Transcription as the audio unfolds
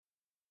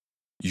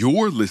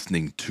You're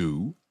listening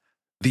to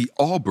the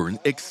Auburn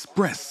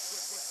Express.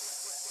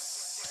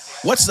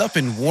 What's up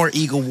in War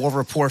Eagle War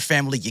Report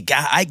family? You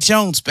got Ike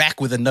Jones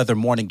back with another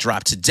morning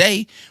drop.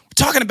 Today, we're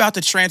talking about the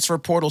transfer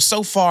portal.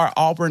 So far,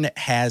 Auburn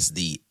has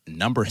the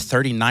number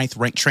 39th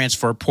ranked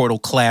transfer portal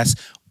class.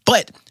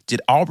 But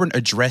did Auburn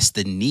address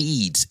the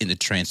needs in the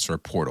transfer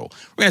portal?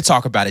 We're going to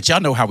talk about it. Y'all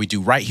know how we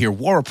do right here,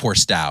 War Report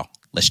style.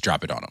 Let's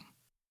drop it on them.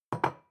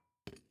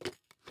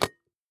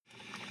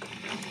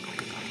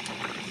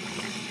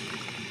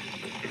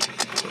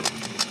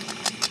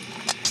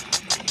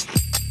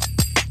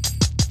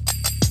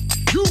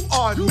 You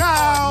are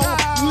now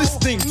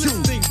listening to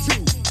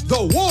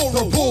the War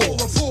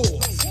Report.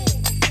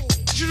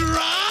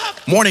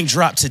 Morning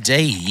drop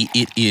today.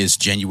 It is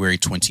January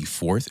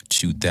 24th,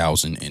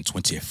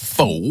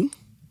 2024.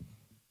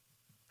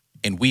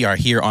 And we are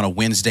here on a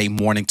Wednesday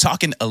morning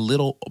talking a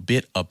little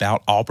bit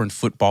about Auburn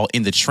football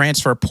in the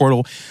transfer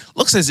portal.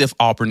 Looks as if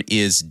Auburn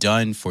is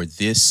done for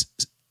this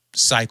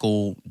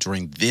cycle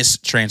during this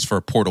transfer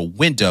portal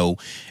window.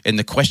 And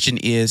the question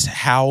is,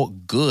 how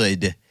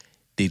good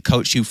did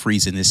Coach Hugh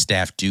Freeze and his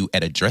staff do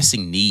at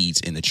addressing needs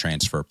in the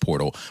transfer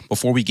portal?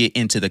 Before we get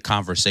into the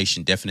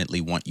conversation,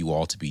 definitely want you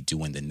all to be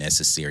doing the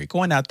necessary.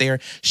 Going out there,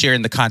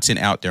 sharing the content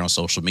out there on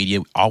social media.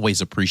 Always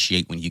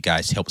appreciate when you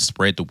guys help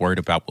spread the word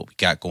about what we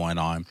got going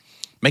on.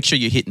 Make sure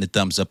you're hitting the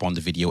thumbs up on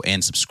the video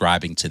and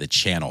subscribing to the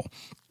channel.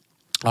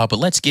 But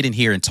let's get in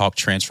here and talk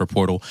transfer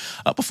portal.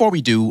 Before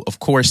we do, of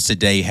course,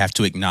 today have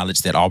to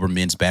acknowledge that Auburn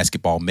men's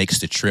basketball makes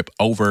the trip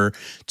over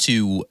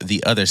to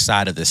the other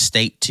side of the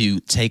state to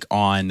take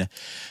on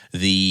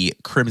the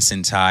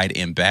Crimson Tide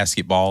in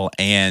basketball.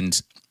 And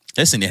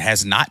listen, it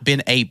has not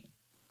been a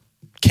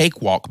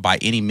cakewalk by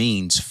any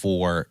means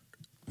for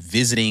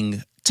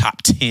visiting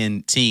top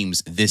 10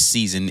 teams this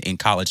season in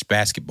college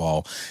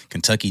basketball.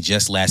 Kentucky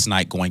just last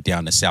night going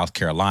down to South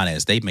Carolina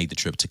as they made the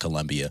trip to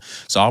Columbia.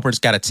 So Auburn's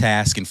got a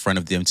task in front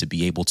of them to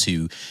be able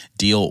to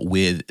deal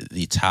with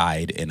the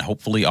Tide, and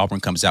hopefully Auburn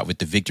comes out with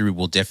the victory.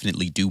 We'll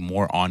definitely do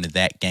more on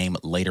that game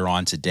later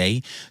on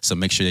today. So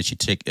make sure that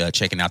you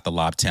checking out the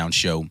Lobtown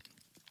show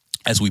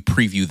as we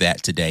preview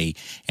that today.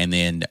 And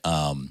then,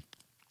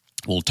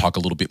 we'll talk a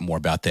little bit more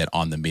about that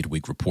on the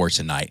midweek report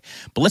tonight.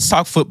 But let's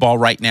talk football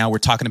right now. We're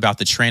talking about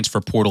the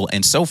transfer portal.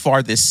 And so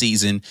far this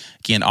season,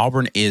 again,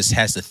 Auburn has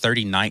the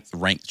 39th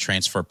ranked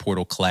transfer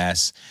portal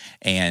class.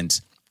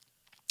 And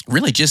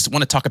really just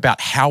want to talk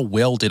about how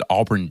well did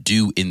Auburn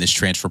do in this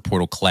transfer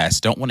portal class.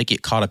 Don't want to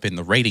get caught up in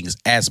the ratings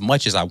as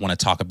much as I want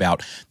to talk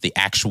about the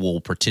actual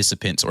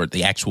participants or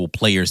the actual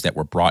players that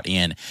were brought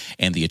in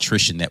and the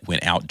attrition that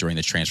went out during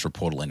the transfer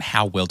portal, and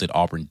how well did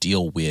Auburn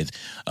deal with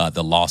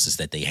the losses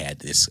that they had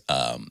this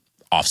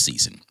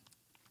offseason.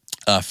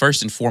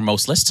 First and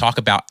foremost, let's talk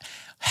about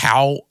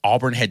how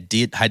Auburn had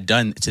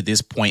done to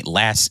this point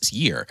last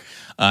year.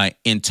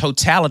 In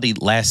totality,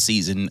 last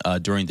season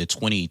during the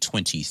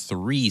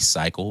 2023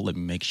 cycle, let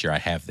me make sure I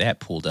have that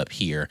pulled up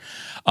here.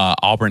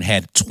 Auburn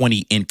had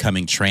 20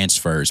 incoming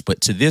transfers, but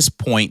to this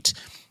point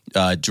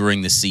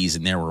during the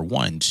season, there were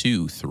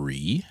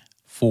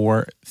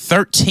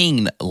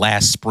 13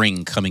 last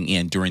spring coming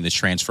in during the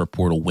transfer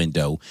portal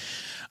window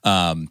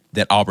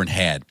that Auburn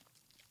had.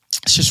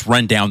 Let's just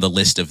run down the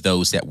list of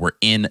those that were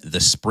in the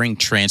spring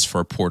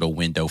transfer portal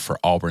window for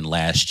Auburn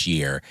last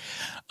year.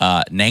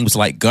 Names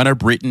like Gunnar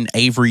Britton,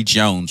 Avery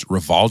Jones,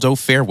 Rivaldo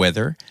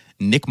Fairweather,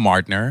 Nick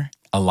Martner,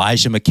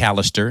 Elijah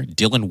McAllister,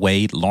 Dylan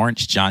Wade,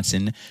 Lawrence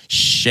Johnson,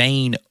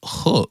 Shane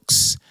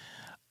Hooks.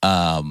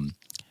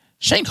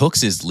 Shane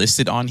Hooks is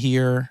listed on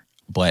here,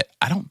 but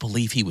I don't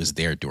believe he was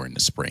there during the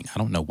spring. I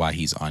don't know why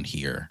he's on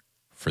here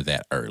for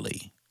that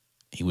early.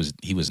 He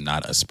was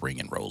not a spring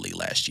enrollee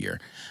last year.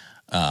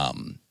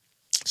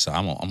 So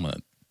I'm gonna.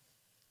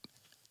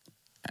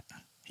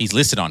 He's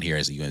listed on here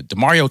as a unit.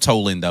 Demario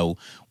Tolan, though,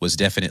 was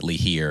definitely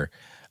here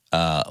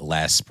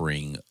last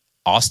spring.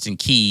 Austin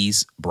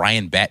Keys,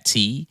 Brian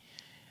Batty,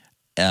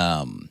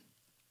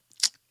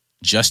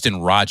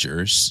 Justin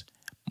Rogers,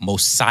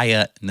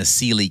 Mosiah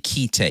Nasili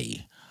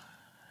Kite,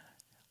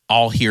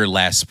 all here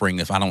last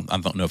spring. I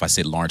don't know if I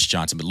said Lawrence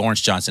Johnson, but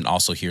Lawrence Johnson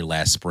also here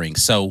last spring.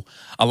 So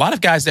a lot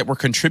of guys that were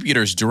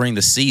contributors during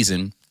the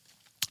season.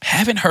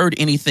 Haven't heard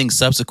anything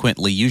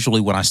subsequently.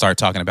 Usually when I start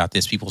talking about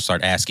this, people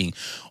start asking,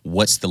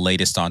 what's the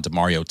latest on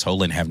Demario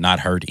Tolan? Have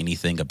not heard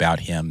anything about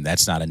him.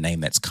 That's not a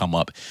name that's come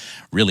up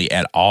really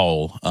at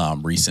all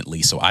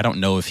recently. So I don't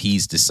know if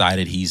he's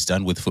decided he's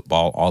done with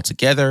football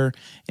altogether,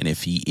 and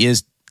if he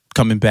is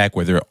coming back,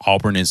 whether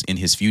Auburn is in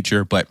his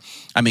future. But,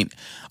 I mean,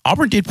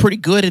 Auburn did pretty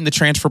good in the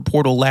transfer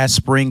portal last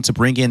spring to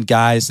bring in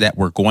guys that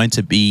were going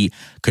to be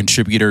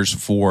contributors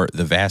for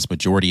the vast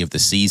majority of the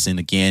season.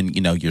 Again,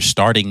 you know, your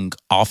starting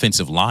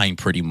offensive line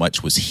pretty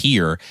much was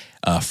here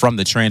from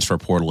the transfer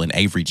portal in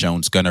Avery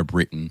Jones, Gunnar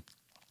Britton,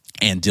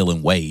 and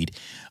Dylan Wade.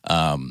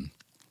 And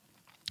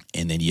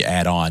then you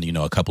add on, you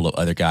know, a couple of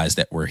other guys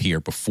that were here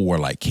before,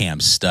 like Cam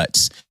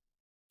Stutz.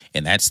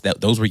 And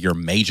those were your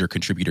major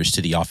contributors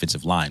to the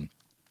offensive line.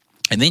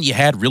 And then you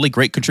had really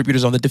great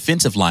contributors on the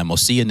defensive line.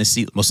 Mosiah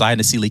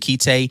Nasili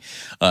Kite,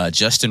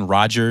 Justin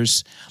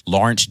Rogers,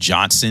 Lawrence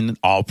Johnson,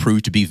 all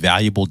proved to be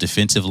valuable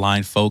defensive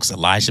line folks.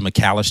 Elijah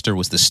McAllister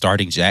was the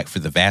starting jack for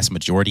the vast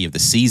majority of the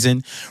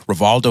season.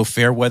 Rivaldo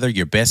Fairweather,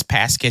 your best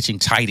pass-catching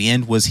tight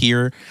end, was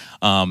here.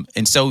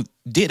 And so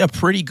did a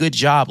pretty good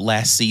job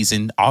last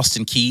season.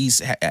 Austin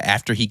Keys,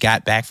 after he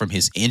got back from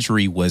his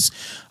injury, was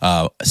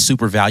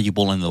super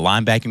valuable in the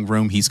linebacking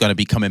room. He's going to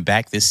be coming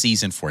back this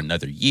season for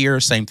another year.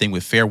 Same thing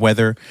with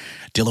Fairweather.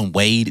 Dylan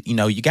Wade,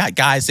 you got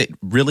guys that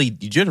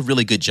you did a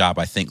really good job,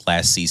 I think,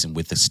 last season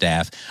with the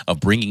staff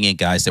of bringing in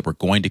guys that were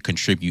going to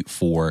contribute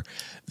for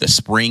the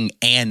spring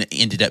and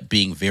ended up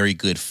being very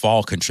good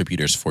fall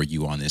contributors for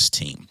you on this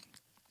team.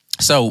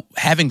 So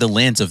having the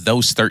lens of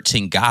those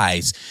 13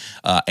 guys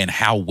and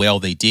how well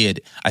they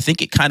did, I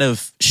think it kind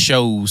of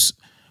shows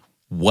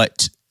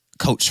what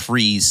Coach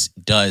Freeze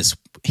does.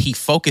 He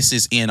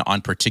focuses in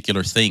on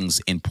particular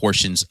things in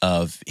portions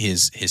of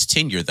his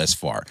tenure thus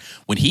far.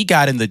 When he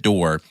got in the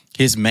door,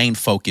 his main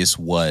focus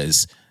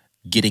was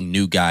getting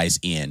new guys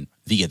in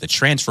via the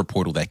transfer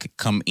portal that could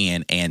come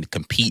in and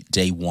compete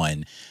day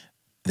one,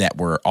 that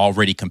were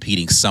already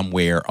competing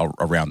somewhere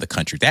around the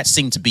country. That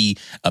seemed to be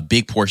a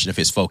big portion of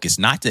his focus.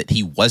 Not that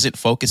he wasn't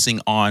focusing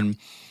on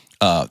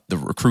the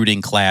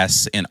recruiting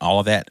class and all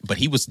of that, but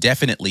he was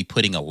definitely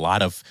putting a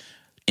lot of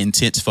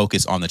intense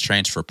focus on the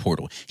transfer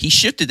portal. He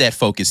shifted that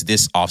focus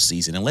this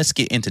offseason, and let's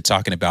get into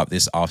talking about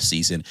this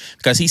offseason,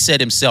 because he said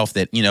himself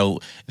that,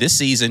 this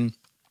season,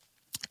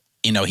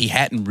 he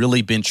hadn't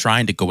really been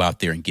trying to go out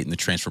there and get in the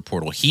transfer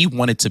portal. He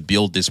wanted to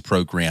build this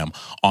program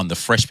on the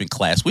freshman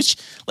class, which,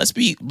 let's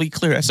be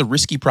clear, that's a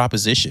risky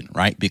proposition,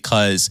 right?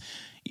 Because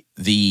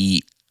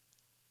the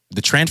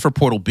transfer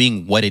portal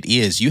being what it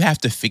is, you have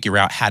to figure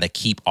out how to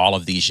keep all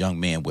of these young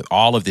men with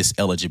all of this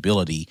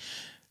eligibility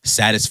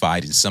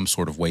satisfied in some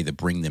sort of way to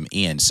bring them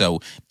in. So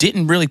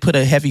didn't really put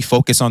a heavy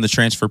focus on the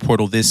transfer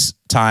portal this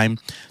time.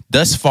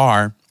 Thus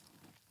far,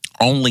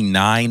 only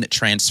 9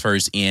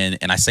 transfers in,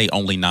 and I say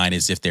only 9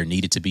 as if there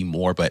needed to be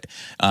more, but,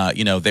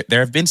 there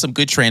have been some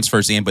good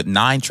transfers in, but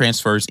 9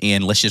 transfers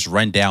in. Let's just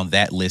run down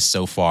that list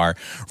so far.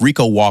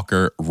 Rico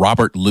Walker,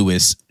 Robert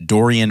Lewis,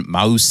 Dorian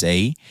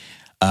Mausi,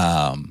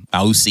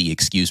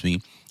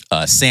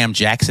 Sam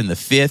Jackson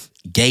V,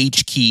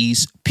 Gage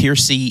Keys,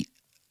 Piercy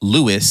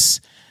Lewis,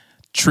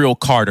 Trill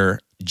Carter,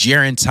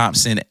 Jaron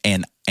Thompson,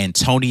 and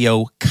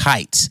Antonio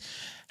Kite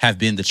have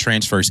been the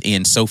transfers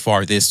in so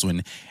far this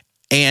one.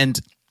 And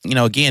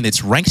again,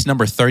 it's ranked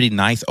number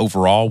 39th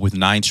overall with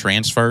 9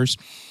 transfers.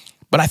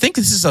 But I think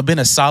this has been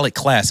a solid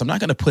class. I'm not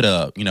going to put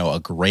a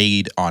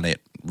grade on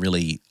it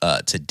really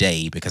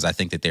today, because I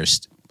think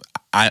that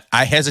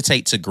I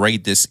hesitate to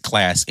grade this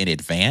class in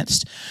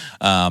advance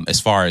as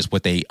far as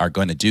what they are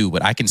going to do.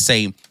 But I can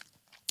say,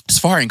 as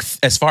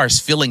far as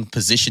filling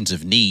positions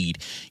of need,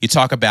 you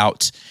talk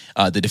about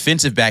the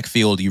defensive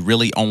backfield, you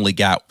really only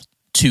got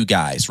 2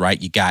 guys,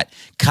 right? You got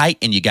Kite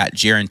and you got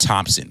Jaron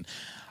Thompson.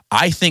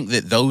 I think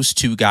that those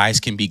 2 guys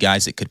can be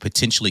guys that could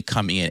potentially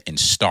come in and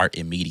start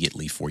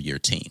immediately for your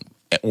team,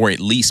 or at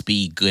least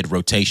be good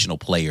rotational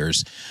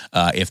players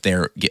if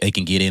they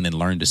can get in and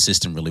learn the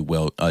system really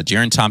well.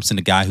 Jaron Thompson,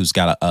 a guy who's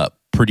got a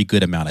pretty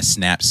good amount of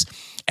snaps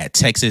at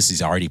Texas.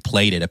 He's already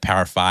played at a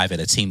Power 5 at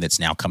a team that's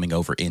now coming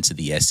over into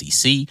the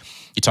SEC.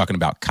 You're talking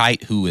about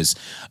Kite, who is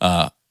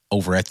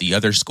over at the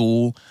other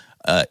school.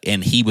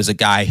 And he was a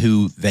guy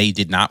who they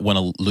did not want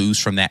to lose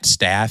from that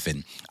staff.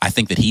 And I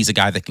think that he's a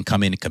guy that can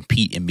come in and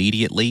compete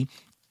immediately.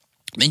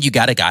 Then you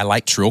got a guy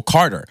like Trill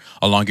Carter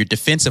along your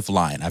defensive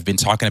line. I've been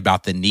talking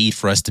about the need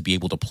for us to be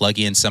able to plug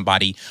in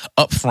somebody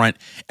up front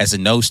as a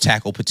nose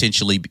tackle,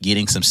 potentially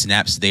getting some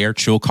snaps there.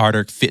 Trill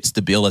Carter fits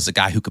the bill as a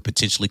guy who could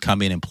potentially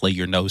come in and play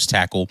your nose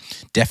tackle.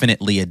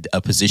 Definitely a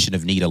position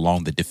of need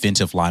along the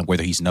defensive line,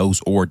 whether he's nose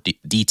or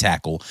D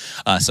tackle.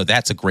 So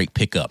that's a great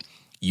pickup.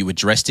 You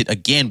addressed it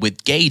again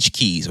with Gage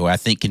Keys, who I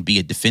think can be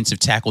a defensive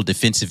tackle,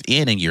 defensive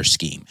end in your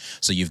scheme.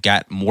 So you've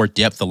got more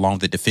depth along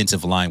the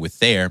defensive line with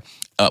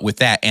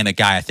that, and a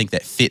guy I think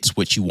that fits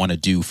what you want to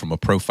do from a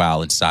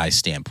profile and size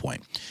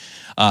standpoint.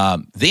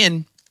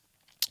 Then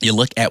you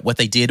look at what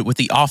they did with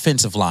the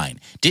offensive line.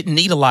 Didn't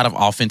need a lot of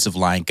offensive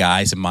line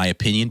guys, in my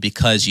opinion,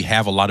 because you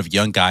have a lot of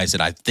young guys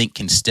that I think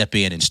can step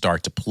in and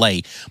start to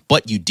play.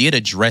 But you did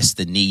address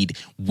the need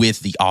with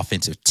the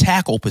offensive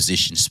tackle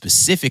position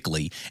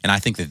specifically, and I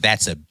think that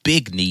that's a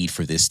big need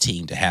for this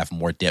team to have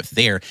more depth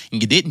there.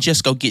 And you didn't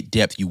just go get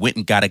depth. You went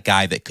and got a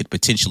guy that could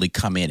potentially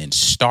come in and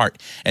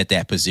start at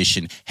that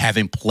position,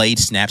 having played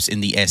snaps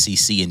in the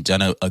SEC and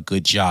done a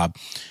good job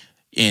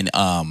in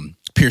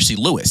Piercy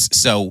Lewis.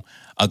 So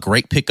a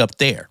great pickup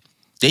there.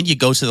 Then you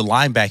go to the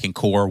linebacking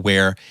core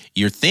where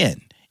you're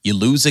thin. You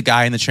lose a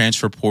guy in the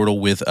transfer portal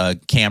with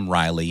Cam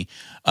Riley,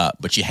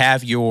 but you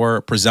have your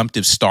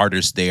presumptive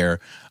starters there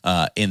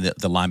in the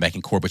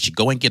linebacking core. But you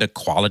go and get a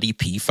quality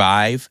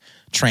P5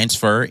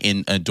 transfer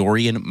in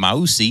Dorian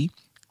Mausi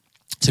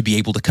to be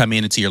able to come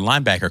into your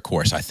linebacker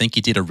core. So I think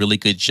you did a really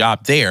good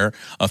job there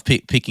of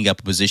picking up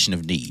a position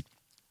of need.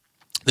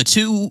 The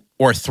 2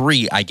 or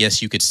 3, I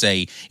guess you could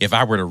say, if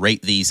I were to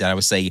rate these, I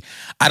would say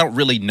I don't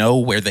really know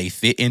where they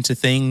fit into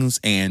things,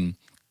 and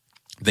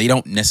they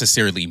don't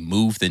necessarily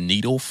move the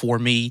needle for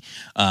me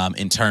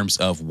in terms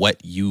of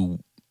what you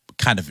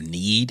kind of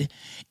need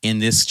in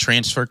this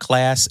transfer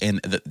class.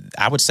 And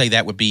I would say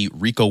that would be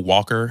Rico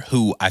Walker,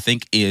 who I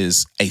think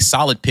is a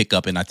solid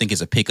pickup, and I think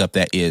is a pickup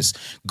that is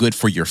good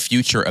for your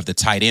future of the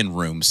tight end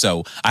room.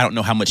 So I don't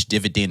know how much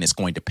dividend it's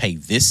going to pay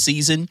this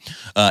season,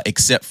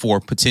 except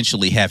for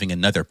potentially having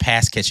another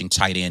pass-catching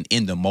tight end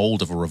in the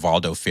mold of a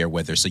Rivaldo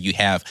Fairweather. So you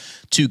have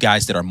two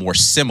guys that are more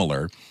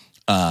similar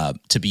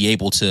to be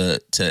able to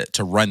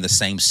run the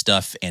same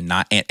stuff and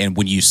not and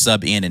when you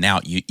sub in and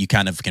out, you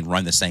kind of can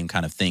run the same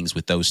kind of things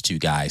with those two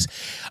guys,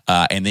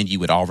 and then you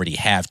would already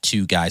have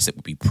two guys that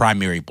would be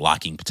primary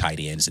blocking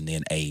tight ends, and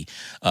then a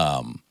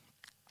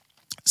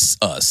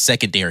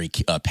secondary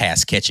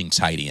pass catching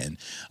tight end.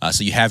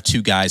 So you have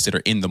two guys that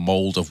are in the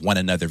mold of one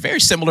another, very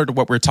similar to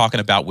what we're talking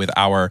about with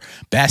our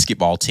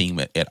basketball team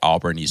at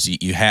Auburn.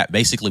 You have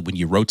basically, when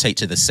you rotate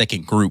to the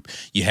second group,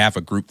 you have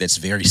a group that's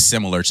very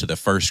similar to the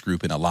first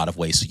group in a lot of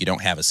ways, so you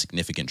don't have a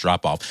significant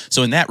drop off.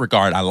 So in that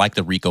regard, I like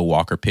the Rico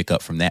Walker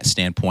pickup from that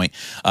standpoint,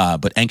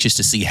 but anxious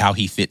to see how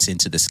he fits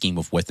into the scheme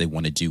of what they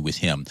want to do with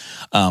him.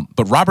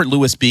 But Robert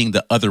Lewis being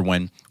the other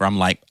one where I'm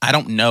like, I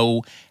don't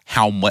know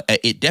how much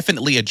it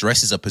definitely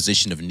addresses a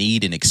position of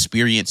need and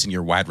experience in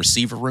your wide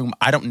receiver room.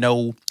 I don't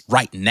know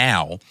right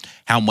now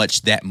how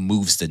much that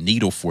moves the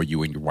needle for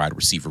you in your wide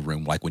receiver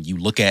room. Like when you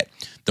look at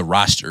the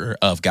roster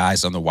of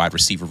guys on the wide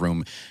receiver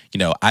room,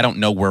 I don't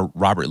know where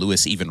Robert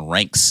Lewis even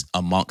ranks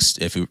amongst,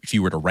 if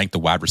you were to rank the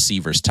wide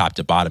receivers top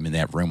to bottom in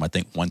that room, I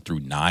think 1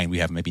 through 9, we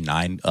have maybe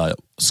 9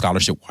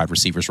 scholarship wide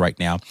receivers right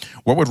now.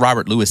 Where would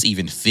Robert Lewis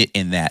even fit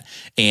in that?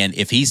 And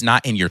if he's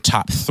not in your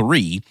top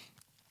 3,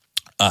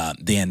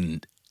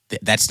 then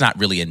that's not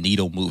really a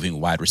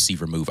needle-moving wide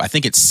receiver move. I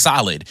think it's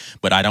solid,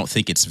 but I don't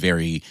think it's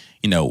very,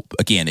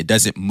 again, it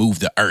doesn't move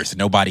the earth.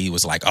 Nobody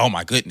was like, oh,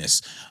 my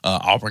goodness,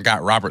 Auburn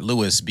got Robert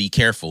Lewis, be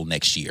careful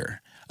next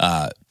year.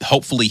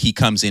 Hopefully he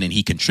comes in and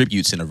he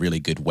contributes in a really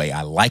good way.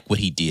 I like what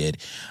he did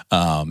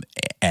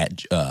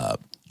at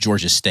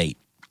Georgia State.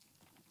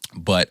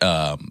 But,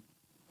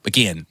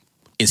 again,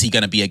 is he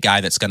going to be a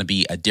guy that's going to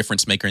be a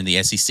difference maker in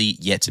the SEC?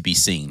 Yet to be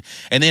seen.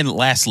 And then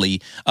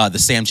lastly, the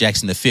Sam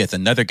Jackson V,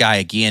 another guy,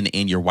 again,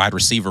 in your wide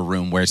receiver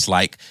room where it's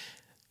like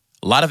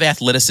a lot of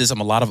athleticism,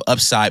 a lot of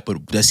upside,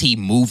 but does he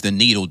move the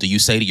needle? Do you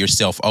say to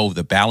yourself, oh,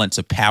 the balance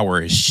of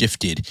power is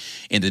shifted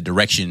in the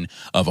direction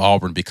of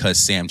Auburn because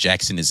Sam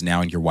Jackson is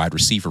now in your wide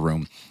receiver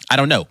room? I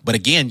don't know. But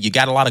again, you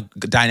got a lot of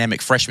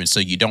dynamic freshmen,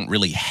 so you don't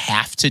really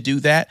have to do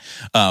that.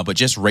 But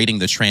just rating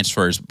the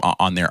transfers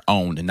on their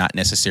own and not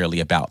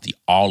necessarily about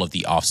all of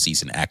the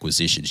offseason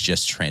acquisitions,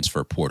 just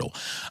transfer portal.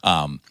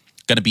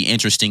 Going to be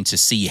interesting to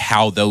see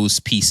how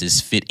those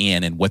pieces fit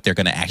in and what they're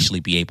going to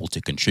actually be able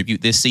to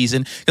contribute this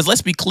season. Because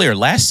let's be clear,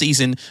 last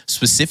season,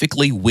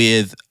 specifically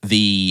with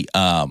the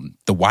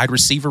wide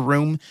receiver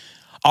room,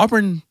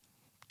 Auburn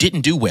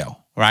didn't do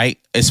well, right?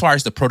 As far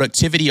as the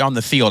productivity on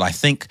the field, I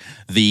think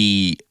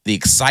the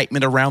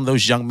excitement around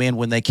those young men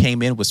when they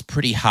came in was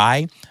pretty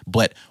high,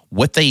 but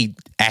what they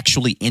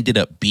actually ended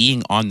up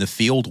being on the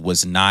field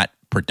was not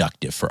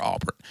productive for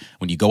Auburn.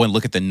 When you go and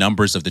look at the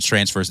numbers of the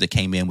transfers that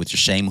came in with your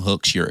Shane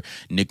Hooks, your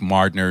Nick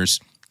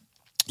Mardners,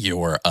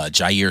 your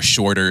Jair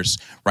Shorters,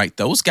 right?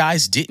 Those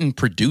guys didn't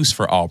produce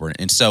for Auburn.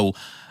 And so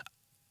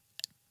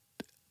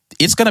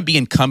it's going to be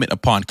incumbent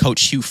upon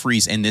Coach Hugh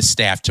Freeze and this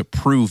staff to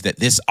prove that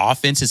this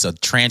offense is a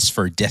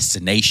transfer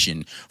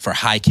destination for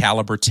high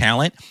caliber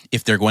talent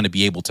if they're going to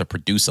be able to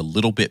produce a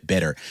little bit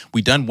better.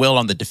 We've done well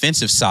on the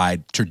defensive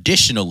side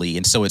traditionally,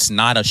 and so it's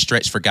not a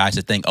stretch for guys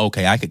to think,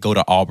 okay, I could go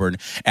to Auburn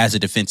as a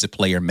defensive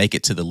player, make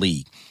it to the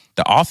league.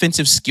 The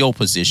offensive skill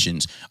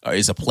positions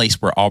is a place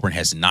where Auburn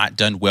has not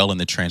done well in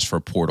the transfer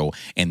portal.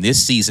 And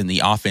this season,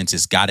 the offense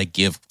has got to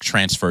give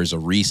transfers a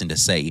reason to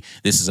say,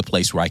 this is a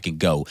place where I can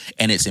go.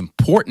 And it's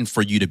important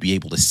for you to be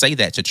able to say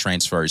that to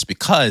transfers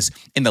because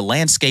in the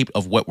landscape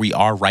of what we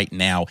are right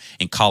now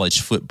in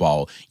college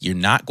football, you're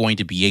not going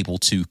to be able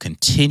to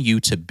continue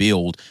to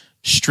build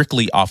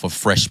strictly off of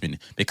freshmen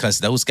because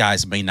those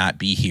guys may not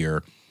be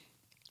here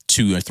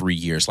 2 or 3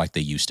 years like they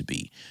used to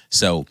be.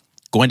 So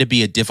going to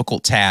be a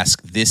difficult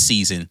task this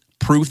season.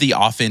 Prove the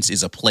offense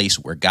is a place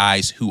where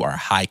guys who are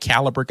high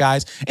caliber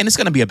guys, and it's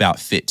going to be about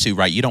fit too,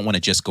 right? You don't want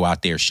to just go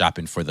out there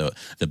shopping for the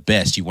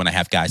best. You want to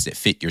have guys that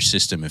fit your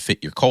system and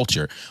fit your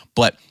culture.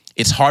 But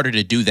it's harder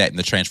to do that in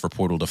the transfer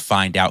portal to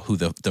find out who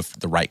the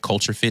right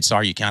culture fits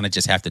are. You kind of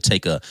just have to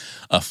take a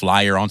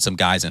flyer on some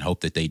guys and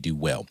hope that they do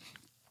well.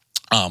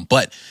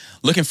 But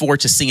looking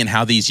forward to seeing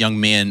how these young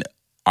men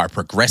are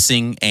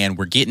progressing, and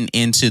we're getting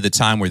into the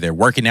time where they're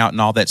working out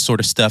and all that sort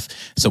of stuff.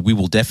 So we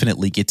will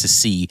definitely get to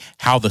see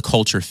how the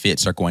culture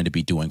fits are going to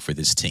be doing for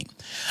this team.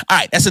 All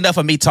right, that's enough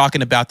of me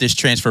talking about this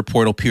transfer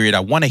portal period. I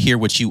want to hear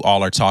what you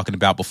all are talking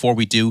about. Before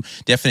we do,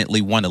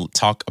 definitely want to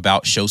talk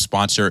about show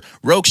sponsor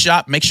Rogue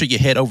Shop. Make sure you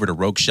head over to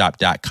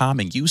rogueshop.com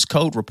and use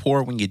code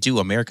RAPPORT when you do.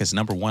 America's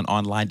 #1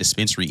 online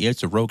dispensary.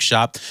 It's a Rogue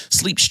Shop.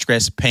 Sleep,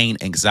 stress, pain,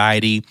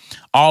 anxiety,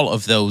 all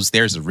of those,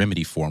 there's a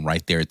remedy for them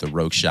right there at the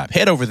Rogue Shop.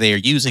 Head over there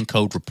using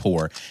code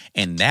RAPPORT,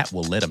 and that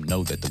will let them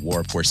know that the War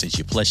Report sent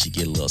you. Plus, you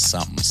get a little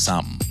something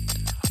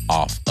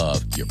off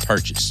of your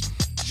purchase.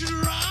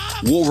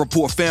 War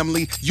Report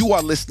family, you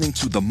are listening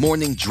to The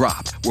Morning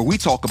Drop, where we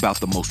talk about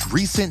the most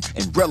recent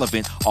and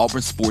relevant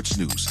Auburn sports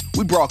news.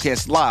 We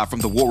broadcast live from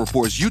the War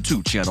Report's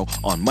YouTube channel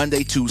on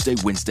Monday, Tuesday,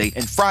 Wednesday,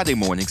 and Friday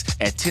mornings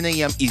at 10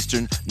 a.m.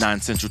 Eastern,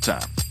 9 Central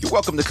Time. You're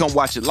welcome to come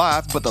watch it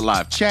live, but the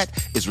live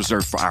chat is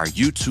reserved for our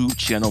YouTube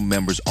channel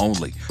members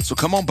only. So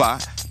come on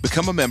by,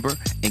 become a member,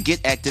 and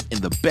get active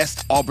in the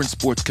best Auburn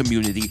sports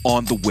community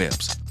on the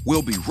webs.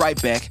 We'll be right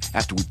back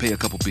after we pay a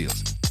couple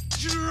bills.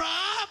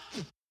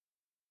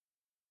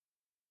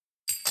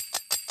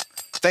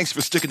 Thanks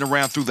for sticking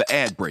around through the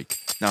ad break.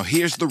 Now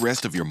here's the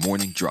rest of your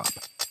morning drop.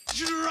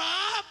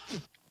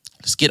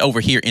 Let's get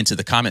over here into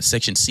the comment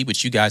section, see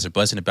what you guys are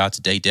buzzing about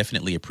today.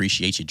 Definitely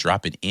appreciate you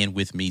dropping in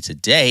with me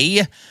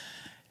today.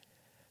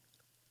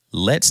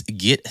 Let's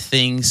get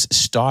things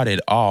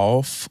started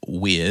off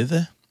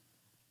with...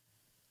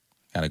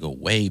 Got to go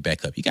way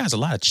back up. You guys, a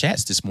lot of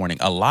chats this morning.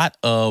 A lot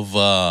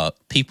of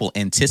people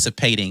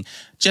anticipating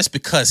just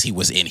because he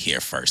was in here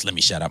first. Let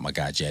me shout out my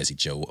guy, Jazzy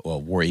Joe,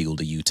 War Eagle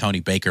to you.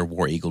 Tony Baker,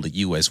 War Eagle to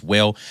you as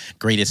well.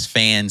 Greatest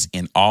fans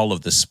in all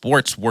of the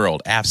sports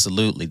world.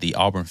 Absolutely. The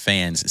Auburn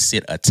fans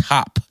sit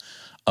atop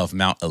of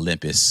Mount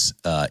Olympus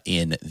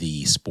in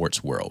the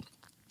sports world.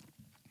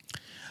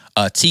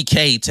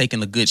 TK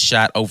taking a good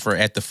shot over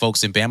at the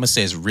folks in Bama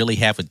says, really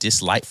have a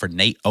dislike for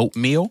Nate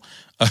Oatmeal.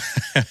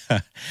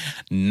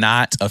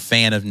 Not a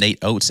fan of Nate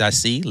Oates, I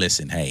see.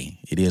 Listen, hey,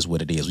 it is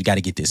what it is. We got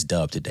to get this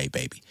dub today,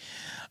 baby.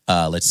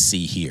 Let's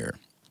see here.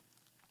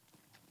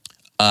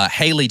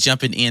 Haley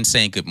jumping in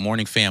saying, good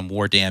morning, fam,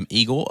 War Damn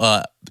Eagle.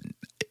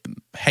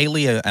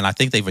 Haley, and I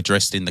think they've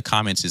addressed it in the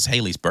comments, is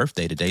Haley's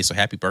birthday today. So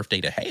happy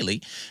birthday to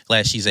Haley.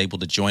 Glad she's able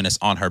to join us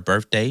on her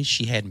birthday.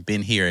 She hadn't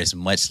been here as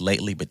much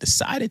lately, but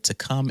decided to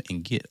come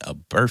and get a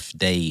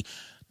birthday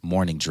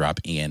morning drop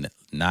in.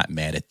 Not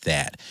mad at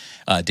that.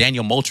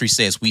 Daniel Moultrie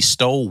says, we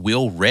stole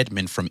Will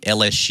Redmond from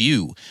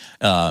LSU.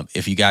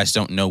 If you guys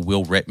don't know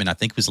Will Redmond, I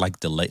think he was like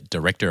the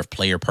director of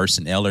player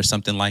personnel or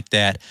something like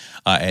that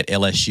at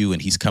LSU,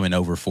 and he's coming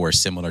over for a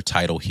similar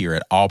title here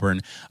at Auburn.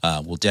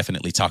 We'll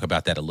definitely talk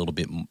about that a little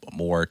bit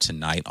more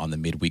tonight on the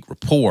midweek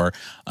report,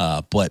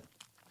 but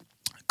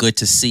good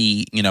to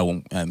see,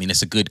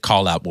 it's a good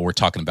call out when we're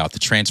talking about the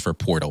transfer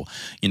portal,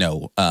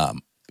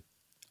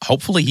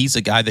 hopefully he's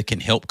a guy that can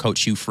help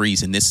Coach Hugh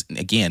Freeze. And this,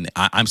 again,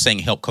 I'm saying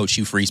help Coach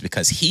Hugh Freeze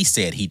because he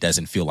said he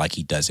doesn't feel like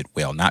he does it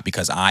well, not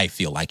because I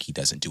feel like he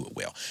doesn't do it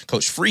well.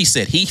 Coach Freeze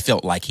said he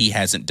felt like he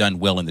hasn't done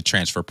well in the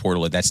transfer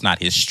portal, and that's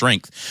not his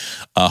strength.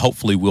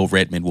 Hopefully Will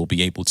Redmond will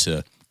be able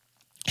to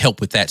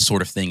help with that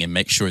sort of thing and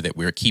make sure that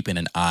we're keeping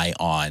an eye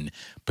on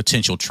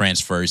potential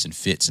transfers and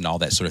fits and all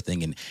that sort of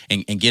thing,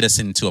 and get us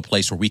into a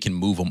place where we can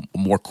move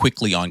more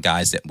quickly on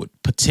guys that would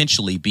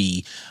potentially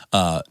be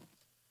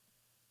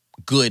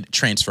good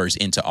transfers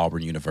into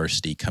Auburn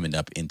University coming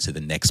up into the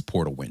next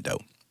portal window.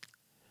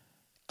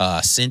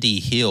 Cindy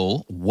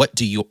Hill, what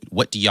do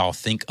y'all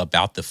think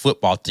about the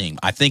football team?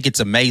 I think it's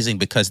amazing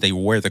because they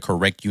wear the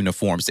correct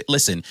uniforms.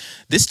 Listen,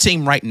 this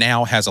team right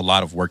now has a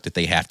lot of work that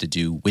they have to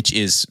do, which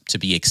is to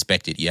be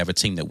expected. You have a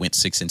team that went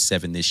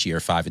 6-7 this year,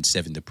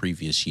 5-7 the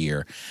previous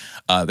year.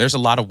 There's a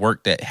lot of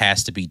work that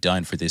has to be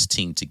done for this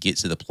team to get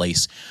to the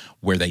place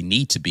where they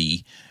need to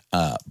be.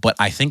 But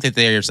I think that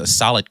there's a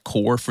solid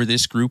core for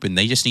this group, and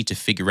they just need to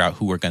figure out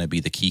who are going to be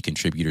the key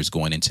contributors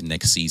going into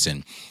next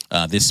season.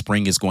 This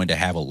spring is going to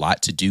have a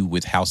lot to do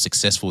with how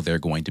successful they're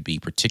going to be,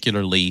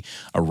 particularly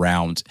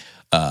around,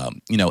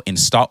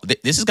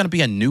 this is going to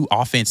be a new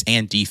offense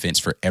and defense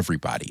for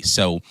everybody.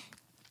 So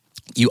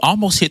you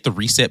almost hit the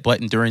reset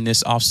button during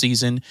this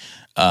offseason,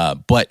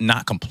 but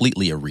not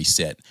completely a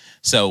reset.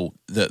 So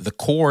the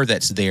core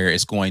that's there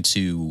is going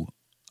to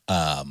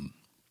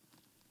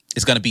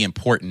it's going to be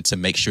important to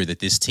make sure that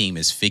this team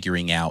is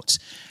figuring out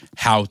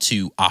how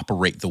to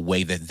operate the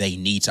way that they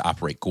need to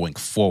operate going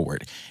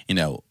forward.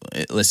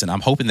 Listen,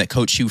 I'm hoping that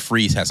Coach Hugh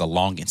Freeze has a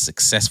long and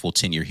successful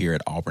tenure here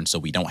at Auburn so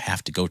we don't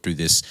have to go through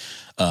this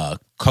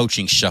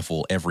coaching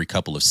shuffle every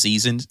couple of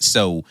seasons.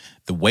 So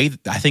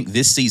I think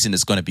this season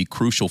is going to be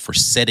crucial for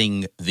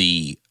setting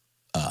the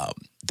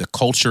the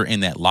culture in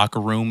that locker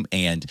room,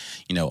 and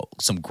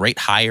some great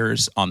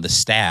hires on the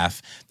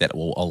staff that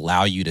will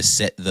allow you to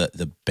set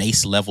the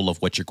base level of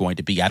what you're going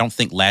to be. I don't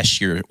think last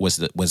year was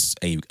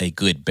a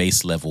good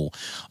base level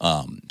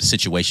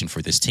situation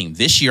for this team.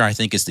 This year, I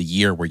think, is the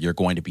year where you're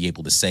going to be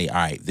able to say, all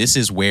right, this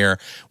is where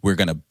we're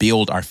going to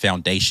build our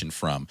foundation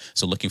from.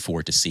 So looking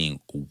forward to seeing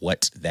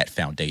what that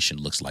foundation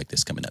looks like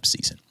this coming up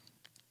season.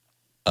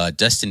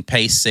 Dustin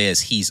Pace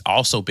says he's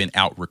also been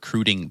out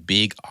recruiting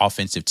big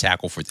offensive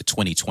tackle for the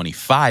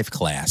 2025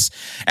 class.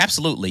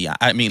 Absolutely.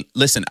 I mean,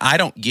 listen, I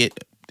don't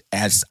get,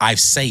 as I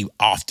say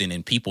often,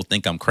 and people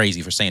think I'm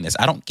crazy for saying this,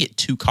 I don't get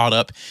too caught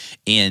up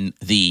in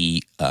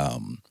the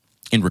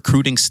in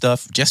recruiting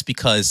stuff, just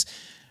because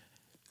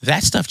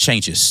that stuff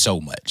changes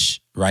so much,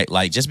 right?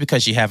 Like, just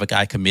because you have a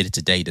guy committed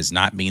today does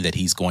not mean that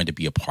he's going to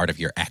be a part of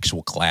your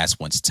actual class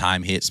once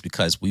time hits,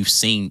 because we've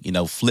seen,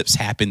 flips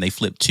happen. They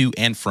flip to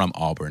and from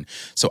Auburn.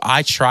 So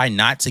I try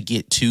not to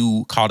get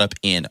too caught up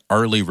in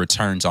early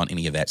returns on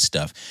any of that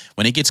stuff.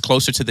 When it gets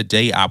closer to the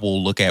day, I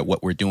will look at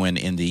what we're doing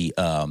in the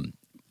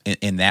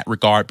in that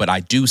regard, but I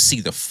do see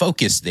the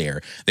focus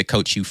there that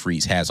Coach Hugh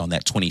Freeze has on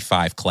that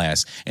 25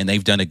 class, and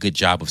they've done a good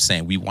job of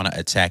saying we want to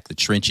attack the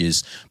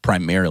trenches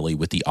primarily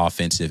with the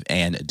offensive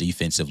and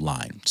defensive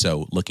line.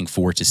 So looking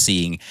forward to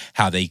seeing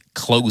how they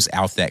close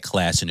out that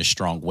class in a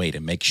strong way to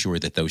make sure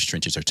that those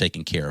trenches are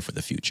taken care of for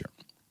the future.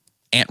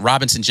 Ant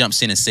Robinson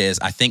jumps in and says,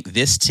 I think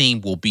this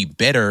team will be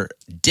better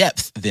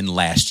depth than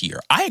last year.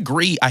 I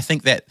agree. I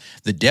think that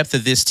the depth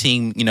of this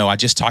team, I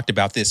just talked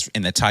about this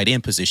in the tight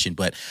end position,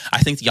 but I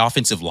think the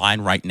offensive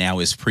line right now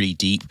is pretty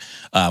deep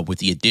with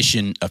the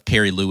addition of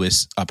Percy Lewis,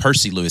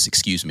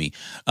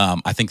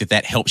 I think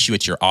that helps you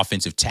at your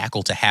offensive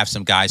tackle to have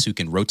some guys who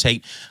can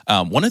rotate.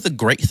 One of the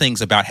great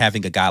things about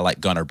having a guy like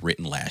Gunnar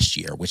Britton last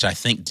year, which I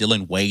think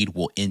Dylan Wade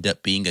will end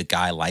up being a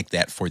guy like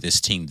that for this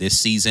team this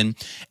season,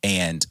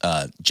 and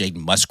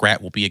Jaden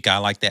Muskrat will be a guy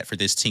like that for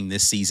this team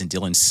this season.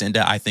 Dylan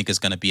Senda, I think, is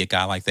going to be a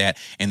guy like that.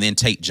 And then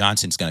Tate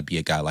Johnson's going to be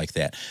a guy like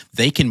that.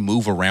 They can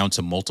move around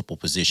to multiple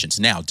positions.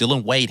 Now,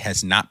 Dylan Wade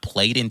has not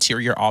played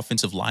interior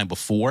offensive line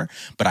before,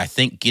 but I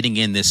think getting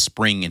in this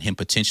spring and him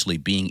potentially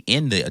being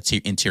in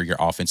the interior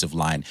offensive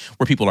line,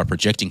 where people are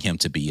projecting him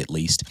to be at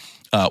least,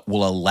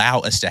 will allow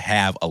us to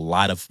have a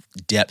lot of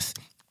depth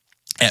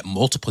at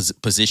multiple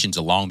positions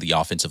along the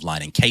offensive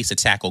line. In case a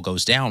tackle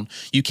goes down,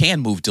 you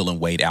can move Dylan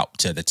Wade out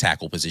to the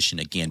tackle position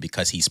again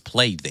because he's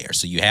played there.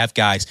 So you have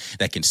guys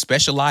that can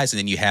specialize, and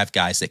then you have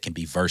guys that can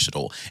be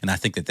versatile. And I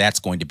think that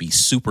that's going to be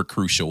super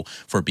crucial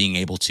for being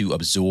able to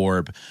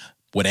absorb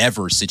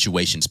whatever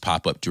situations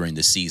pop up during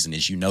the season.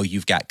 As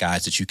you've got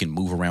guys that you can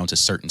move around to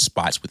certain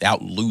spots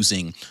without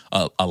losing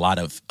a lot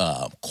of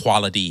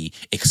quality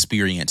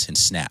experience and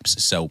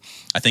snaps. So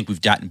I think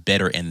we've gotten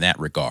better in that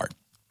regard.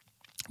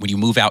 When you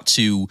move out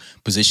to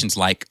positions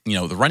like,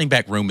 the running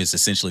back room is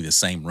essentially the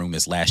same room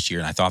as last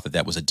year, and I thought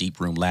that was a deep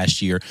room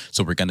last year,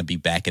 so we're going to be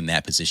back in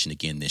that position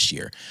again this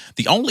year.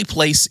 The only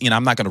place,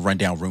 I'm not going to run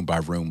down room by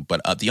room, but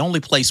the only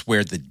place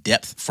where the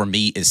depth for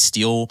me is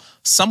still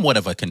somewhat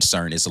of a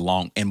concern is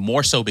along, and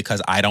more so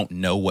because I don't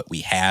know what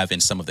we have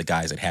in some of the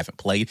guys that haven't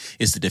played,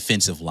 is the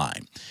defensive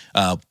line.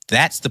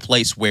 That's the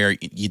place where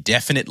you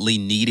definitely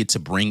needed to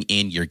bring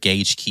in your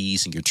Gage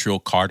Keys and your Trill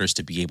Carters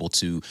to be able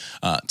to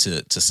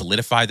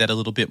solidify that a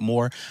little bit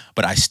more,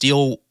 but I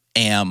still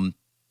am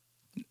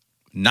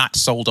not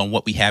sold on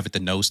what we have at the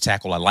nose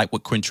tackle. I like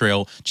what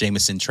Quintrell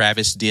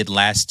Jamison-Travis did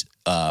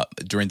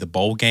during the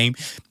bowl game,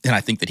 and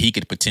I think that he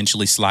could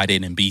potentially slide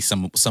in and be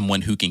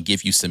someone who can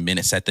give you some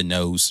minutes at the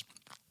nose,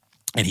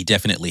 and he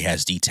definitely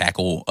has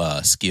D-tackle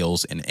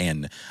skills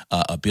and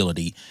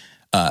ability.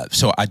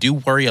 So I do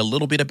worry a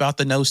little bit about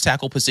the nose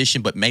tackle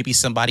position, but maybe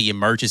somebody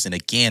emerges. And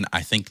again,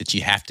 I think that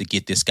you have to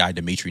get this guy,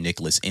 Dimitri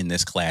Nicholas, in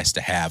this class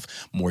to have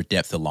more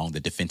depth along the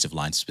defensive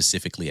line,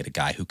 specifically at a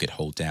guy who could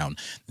hold down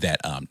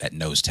that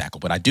nose tackle.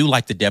 But I do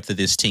like the depth of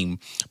this team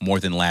more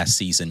than last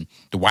season.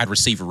 The wide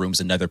receiver room is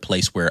another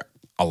place where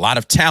a lot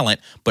of talent,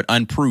 but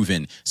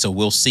unproven. So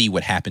we'll see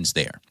what happens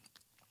there.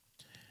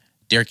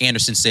 Derek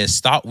Anderson says,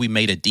 thought we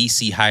made a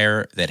DC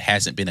hire that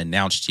hasn't been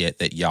announced yet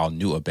that y'all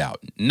knew about.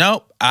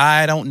 Nope,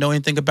 I don't know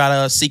anything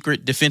about a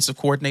secret defensive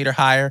coordinator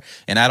hire,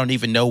 and I don't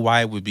even know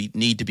why it would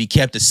need to be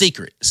kept a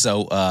secret.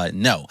 So,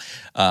 no,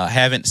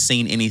 haven't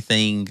seen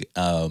anything.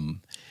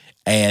 And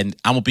I'm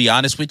going to be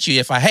honest with you,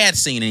 if I had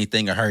seen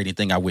anything or heard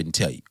anything, I wouldn't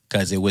tell you,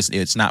 because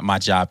it's not my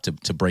job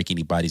to break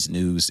anybody's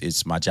news.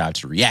 It's my job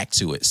to react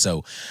to it.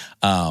 So,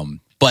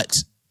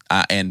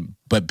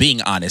 But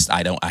being honest,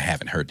 I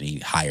haven't heard any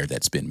hire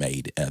that's been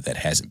made that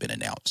hasn't been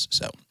announced.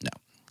 So, no.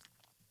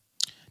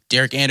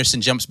 Derek Anderson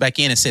jumps back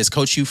in and says,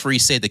 Coach Hugh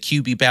Freeze said the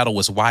QB battle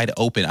was wide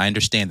open. I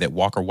understand that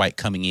Walker White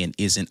coming in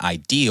isn't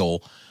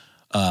ideal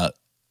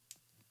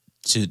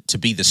to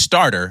be the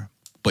starter,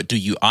 but do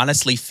you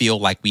honestly feel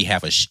like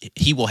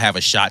he will have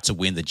a shot to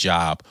win the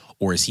job,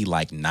 or is he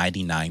like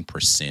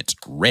 99%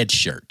 red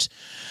shirt?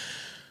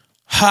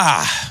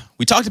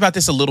 We talked about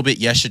this a little bit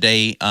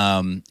yesterday,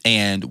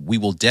 and we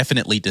will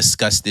definitely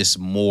discuss this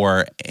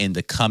more in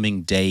the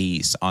coming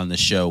days on the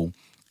show.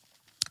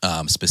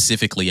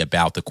 specifically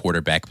about the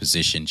quarterback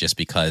position, just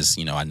because,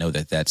 I know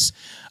that that's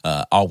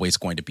always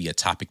going to be a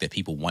topic that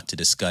people want to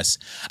discuss.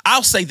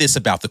 I'll say this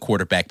about the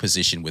quarterback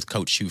position with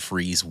Coach Hugh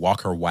Freeze,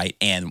 Walker White,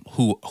 and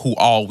who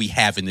all we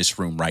have in this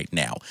room right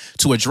now.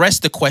 To address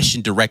the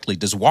question directly,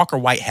 does Walker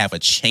White have a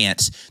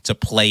chance to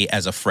play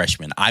as a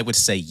freshman? I would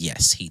say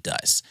yes, he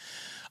does.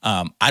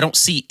 I don't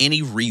see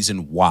any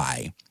reason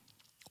why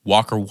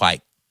Walker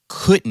White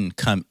couldn't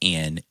come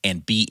in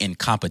and be in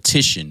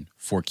competition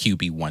for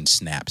QB1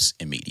 snaps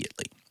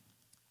immediately.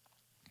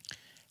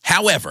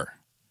 However,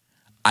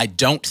 I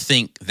don't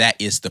think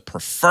that is the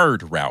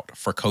preferred route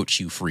for Coach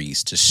Hugh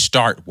Freeze to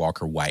start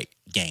Walker White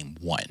game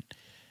one.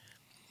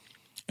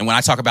 And when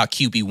I talk about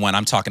QB1,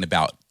 I'm talking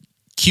about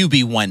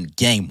QB1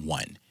 game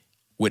one.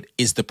 What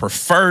is the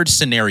preferred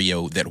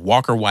scenario that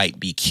Walker White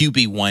be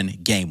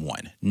QB1 game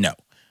one? No.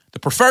 The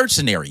preferred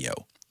scenario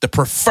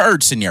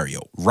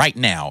right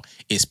now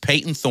is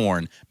Peyton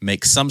Thorne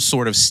make some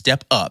sort of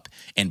step up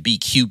and be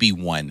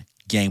QB1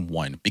 game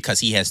one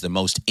because he has the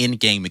most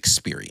in-game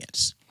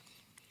experience.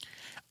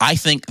 I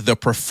think the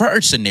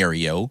preferred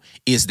scenario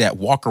is that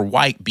Walker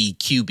White be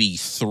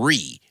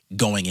QB3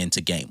 going into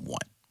game one.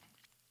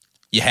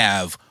 You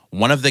have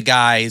one of the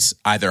guys,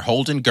 either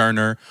Holden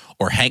Geriner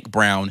or Hank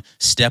Brown,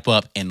 step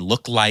up and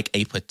look like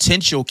a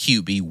potential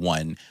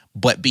QB1,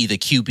 but be the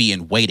QB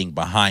in waiting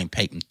behind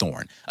Peyton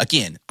Thorne.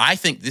 Again, I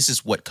think this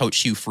is what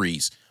Coach Hugh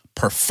Freeze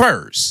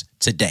prefers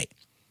today.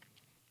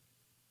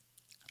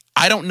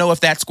 I don't know if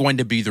that's going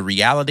to be the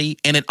reality,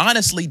 and it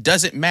honestly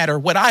doesn't matter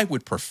what I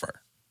would prefer.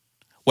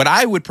 What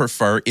I would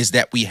prefer is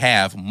that we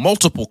have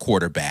multiple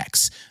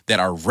quarterbacks that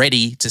are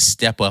ready to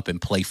step up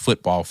and play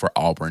football for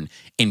Auburn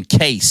in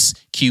case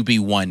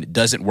QB1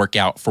 doesn't work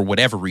out for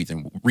whatever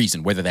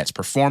reason, whether that's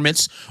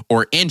performance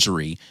or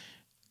injury.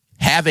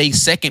 Have a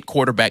second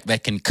quarterback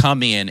that can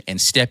come in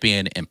and step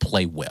in and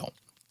play well.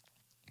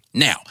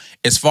 Now,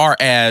 as far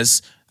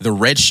as the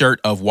red shirt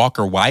of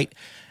Walker White,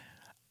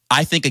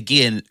 I think,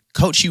 again,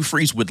 Coach Hugh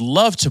Freeze would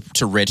love to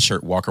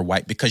redshirt Walker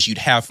White because you'd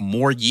have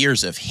more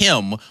years of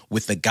him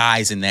with the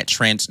guys in that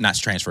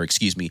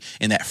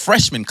in that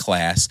freshman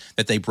class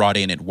that they brought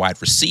in at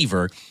wide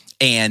receiver,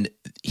 and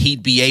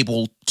he'd be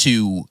able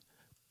to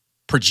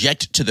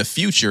project to the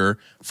future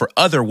for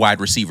other wide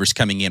receivers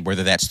coming in,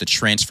 whether that's the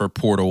transfer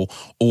portal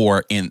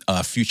or in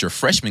future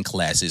freshman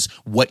classes,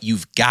 what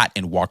you've got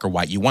in Walker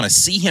White. You want to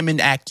see him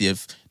in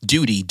active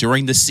duty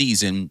during the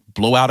season,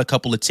 blow out a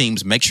couple of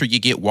teams, make sure you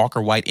get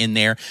Walker White in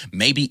there,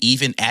 maybe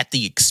even at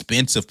the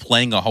expense of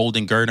playing a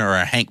Holden Geriner or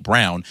a Hank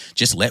Brown.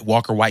 Just let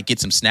Walker White get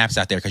some snaps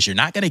out there because you're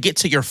not going to get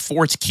to your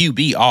fourth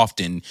QB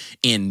often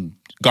in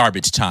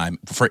garbage time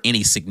for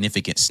any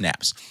significant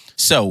snaps.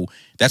 So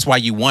that's why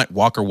you want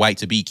Walker White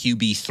to be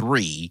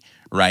QB3,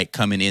 right,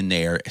 coming in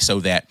there so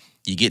that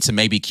you get to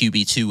maybe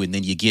QB2 and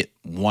then you get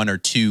one or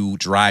two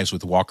drives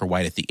with Walker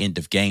White at the end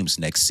of games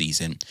next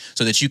season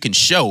so that you can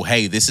show,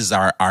 hey, this is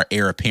our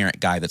heir apparent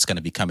guy that's going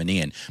to be coming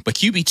in. But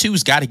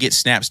QB2's got to get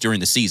snaps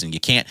during the season.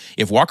 You can't,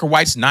 if Walker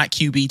White's not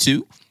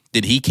QB2,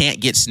 then he can't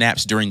get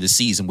snaps during the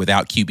season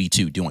without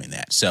QB2 doing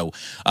that. So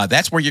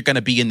that's where you're going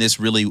to be in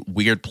this really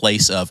weird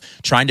place of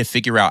trying to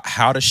figure out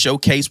how to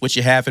showcase what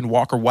you have in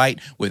Walker White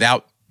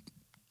without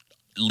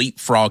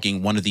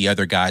leapfrogging one of the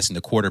other guys in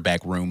the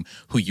quarterback room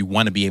who you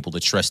want to be able to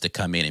trust to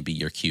come in and be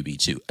your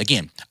QB2.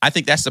 Again, I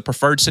think that's the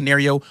preferred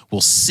scenario.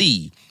 We'll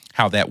see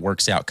how that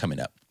works out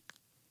coming up.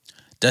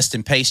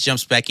 Dustin Pace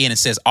jumps back in and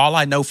says, all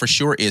I know for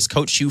sure is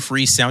Coach Hugh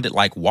Freeze sounded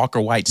like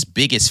Walker White's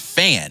biggest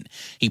fan.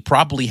 He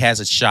probably has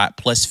a shot,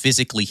 plus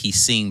physically he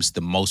seems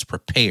the most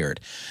prepared.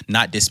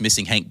 Not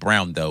dismissing Hank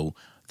Brown, though.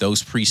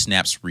 Those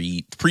pre-snap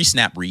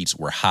reads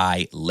were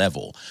high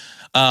level.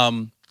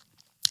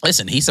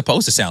 Listen, he's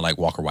supposed to sound like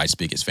Walker White's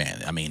biggest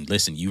fan. I mean,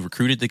 listen, you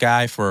recruited the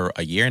guy for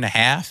a year and a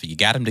half. You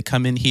got him to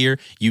come in here.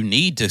 You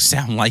need to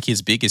sound like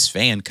his biggest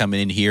fan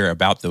coming in here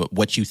about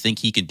what you think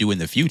he can do in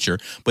the future.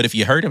 But if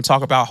you heard him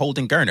talk about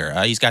Holden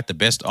Geriner, he's got the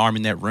best arm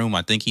in that room.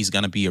 I think he's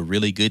going to be a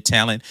really good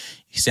talent.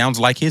 He sounds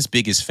like his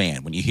biggest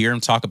fan. When you hear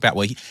him talk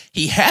about,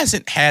 he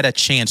hasn't had a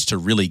chance to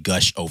really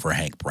gush over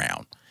Hank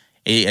Brown.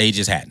 He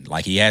just hadn't.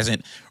 He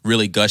hasn't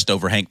really gushed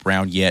over Hank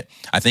Brown yet.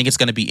 I think it's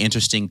going to be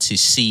interesting to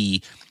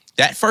see.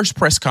 That first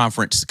press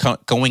conference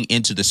going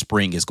into the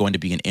spring is going to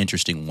be an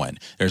interesting one.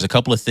 There's a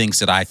couple of things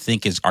that I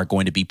think are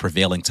going to be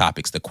prevailing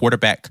topics. The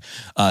quarterback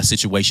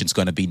situation is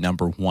going to be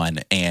number one,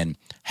 and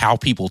how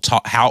people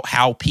talk,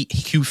 how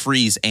Hugh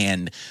Freeze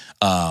and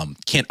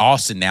Kent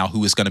Austin now,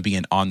 who is going to be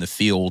an on the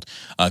field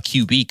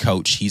QB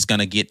coach, he's going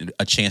to get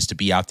a chance to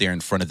be out there in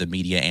front of the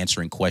media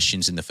answering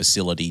questions in the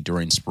facility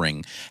during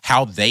spring.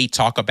 How they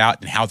talk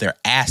about and how they're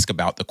asked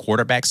about the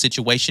quarterback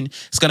situation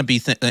is going to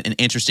be an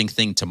interesting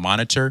thing to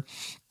monitor.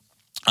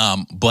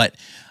 But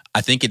I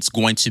think it's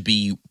going to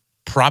be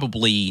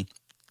probably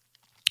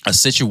a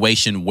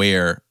situation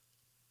where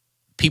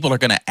people are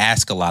going to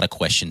ask a lot of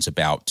questions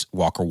about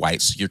Walker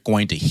White. So you're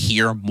going to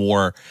hear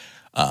more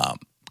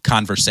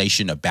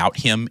conversation about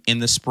him in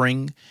the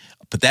spring,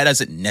 but that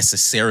doesn't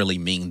necessarily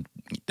mean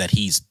that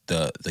he's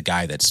the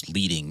guy that's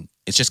leading.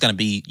 It's just going to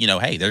be,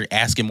 hey, they're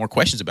asking more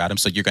questions about him,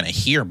 so you're going to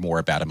hear more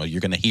about him, or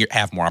you're going to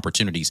have more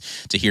opportunities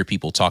to hear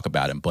people talk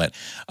about him. But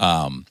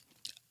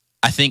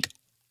I think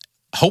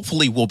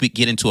hopefully we'll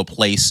get into a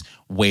place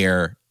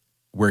where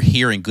we're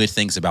hearing good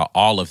things about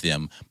all of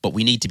them, but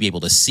we need to be able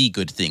to see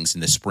good things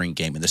in the spring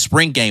game. And the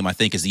spring game, I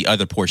think, is the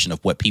other portion of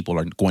what people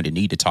are going to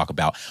need to talk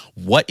about.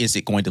 What is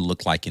it going to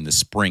look like in the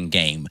spring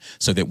game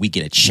so that we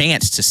get a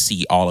chance to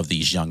see all of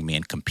these young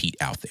men compete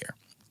out there?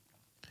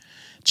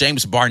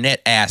 James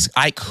Barnett asks,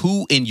 Ike,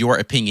 who, in your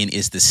opinion,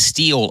 is the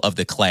steal of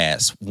the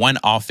class? One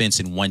offense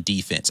and one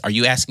defense. Are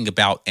you asking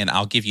about, and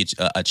I'll give you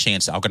a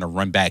chance, I'm going to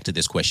run back to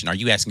this question. Are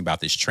you asking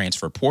about this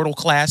transfer portal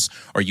class,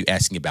 or are you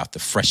asking about the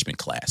freshman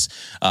class?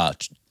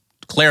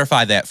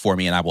 Clarify that for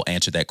me, and I will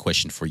answer that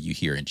question for you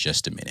here in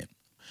just a minute.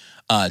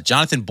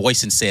 Jonathan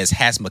Boyson says,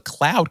 has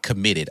McLeod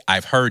committed?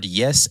 I've heard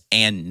yes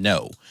and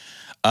no.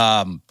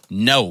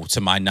 No, to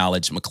my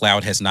knowledge,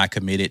 McLeod has not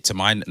committed. To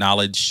my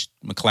knowledge,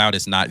 McLeod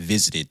has not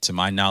visited. To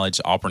my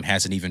knowledge, Auburn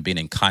hasn't even been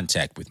in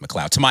contact with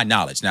McLeod. To my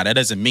knowledge. Now, that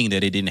doesn't mean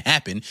that it didn't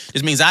happen. It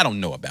just means I don't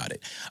know about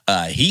it.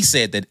 He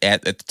said that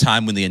at the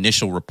time when the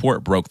initial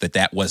report broke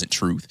that wasn't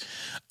truth.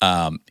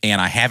 And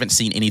I haven't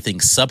seen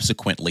anything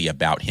subsequently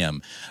about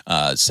him.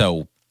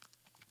 So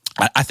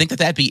I think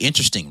that'd be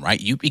interesting, right?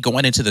 You'd be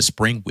going into the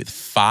spring with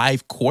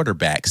 5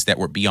 quarterbacks that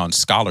would be on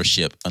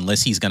scholarship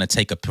unless he's going to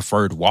take a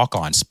preferred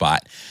walk-on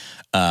spot.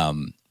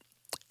 And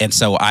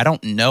so I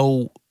don't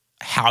know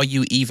how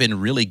you even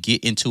really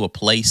get into a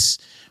place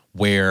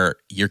where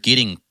you're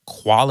getting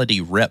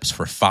quality reps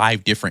for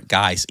 5 different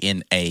guys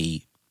in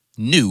a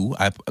new,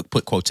 I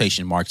put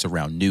quotation marks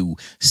around new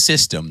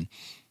system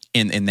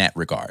in that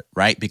regard,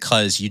 right?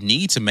 Because you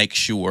need to make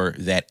sure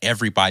that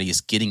everybody is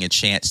getting a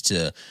chance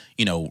to,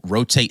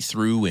 rotate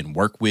through and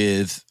work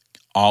with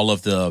all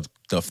of the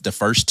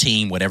first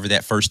team, whatever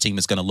that first team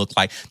is going to look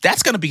like.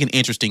 That's going to be an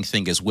interesting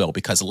thing as well,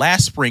 because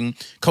last spring,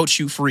 Coach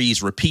Hugh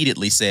Freeze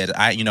repeatedly said,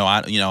 I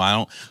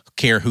don't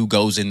care who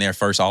goes in there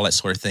first, all that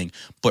sort of thing.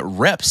 But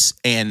reps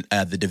and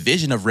the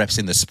division of reps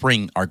in the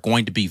spring are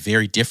going to be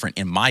very different,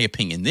 in my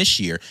opinion, this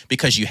year,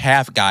 because you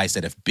have guys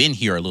that have been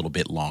here a little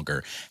bit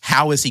longer.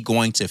 How is he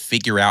going to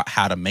figure out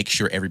how to make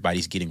sure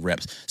everybody's getting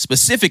reps,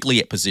 specifically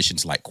at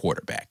positions like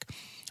quarterback?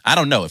 I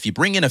don't know. If you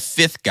bring in a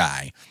 5th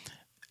guy,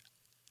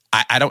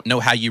 I don't know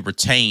how you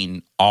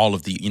retain all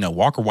of the,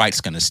 Walker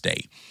White's going to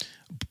stay.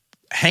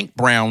 Hank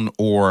Brown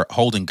or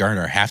Holden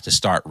Geriner have to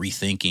start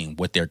rethinking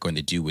what they're going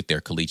to do with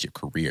their collegiate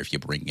career if you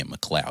bring in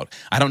McLeod.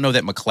 I don't know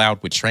that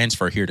McLeod would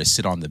transfer here to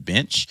sit on the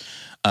bench.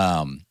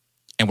 And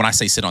when I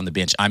say sit on the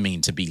bench, I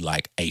mean to be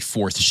like a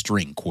 4th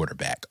string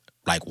quarterback.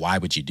 Like, why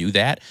would you do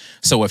that?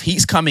 So if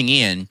he's coming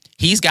in,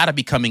 he's got to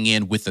be coming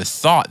in with the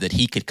thought that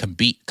he could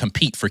compete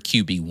for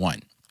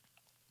QB1.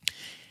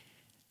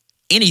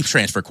 Any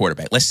transfer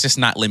quarterback, let's just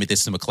not limit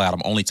this to McLeod.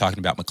 I'm only talking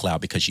about McLeod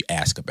because you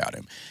ask about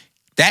him.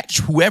 That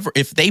whoever,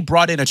 if they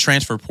brought in a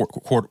transfer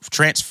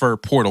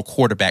portal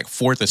quarterback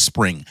for the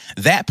spring,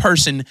 that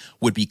person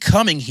would be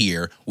coming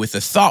here with the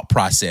thought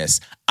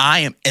process, I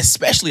am,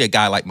 especially a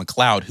guy like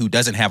McLeod who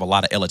doesn't have a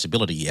lot of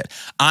eligibility yet,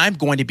 I'm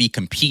going to be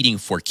competing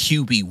for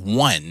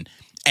QB1,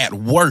 at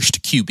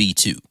worst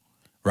QB2,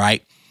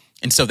 right?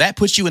 And so that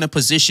puts you in a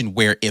position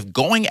where if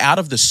going out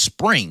of the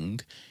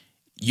spring,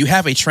 you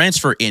have a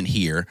transfer in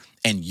here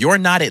and you're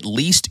not at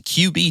least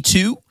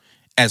QB2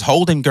 as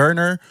Holden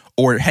Geriner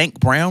or Hank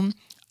Brown,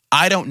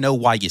 I don't know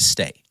why you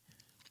stay.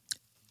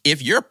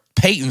 If you're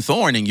Peyton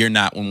Thorne and you're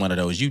not one of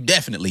those, you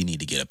definitely need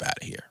to get up out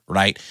of here,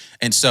 right?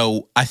 And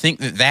so I think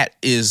that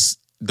is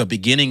the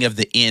beginning of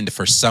the end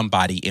for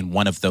somebody in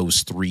one of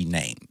those 3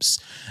 names.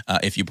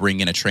 If you bring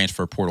in a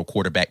transfer portal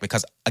quarterback,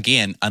 because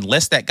again,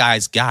 unless that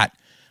guy's got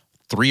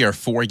 3 or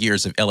 4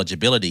 years of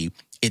eligibility,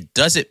 it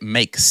doesn't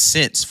make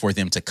sense for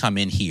them to come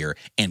in here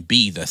and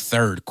be the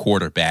 3rd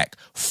quarterback,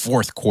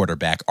 4th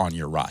quarterback on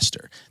your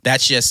roster.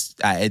 That's just,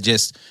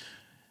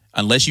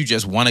 unless you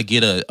just want to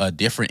get a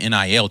different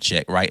NIL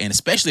check, right? And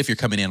especially if you're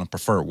coming in on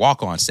preferred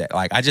walk-on set,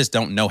 like, I just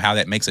don't know how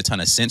that makes a ton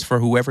of sense for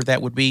whoever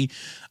that would be.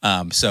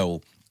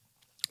 So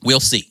we'll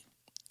see.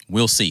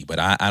 But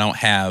I don't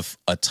have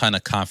a ton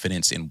of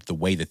confidence in the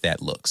way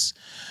that looks.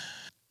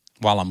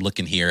 While I'm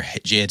looking here,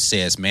 Jed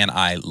says, man,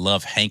 I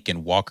love Hank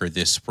and Walker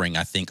this spring.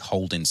 I think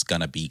Holden's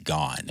going to be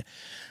gone.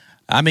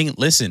 I mean,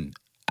 listen,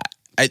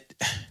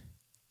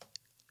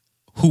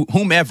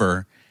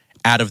 whomever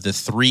out of the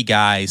 3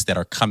 guys that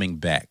are coming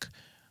back,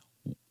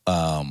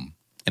 I'm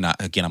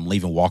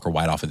leaving Walker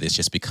White off of this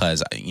just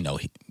because,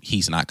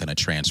 he's not going to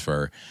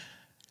transfer.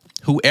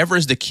 Whoever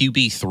is the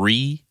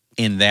QB3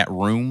 in that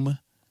room,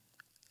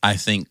 I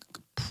think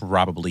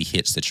probably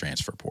hits the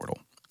transfer portal.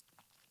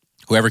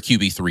 Whoever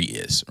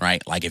QB3 is,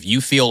 right? Like, if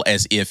you feel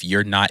as if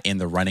you're not in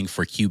the running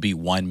for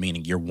QB1,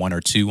 meaning you're 1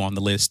 or 2 on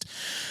the list,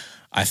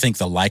 I think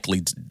the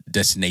likely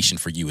destination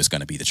for you is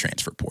going to be the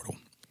transfer portal.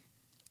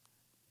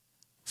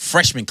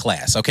 Freshman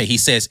class. Okay, he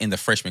says in the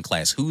freshman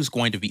class, who is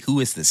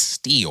the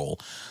steal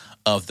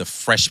of the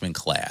freshman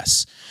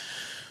class?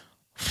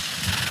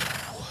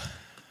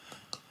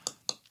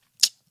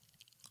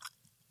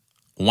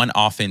 1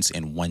 offense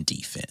and 1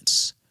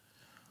 defense.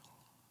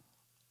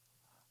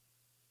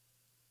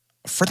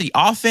 For the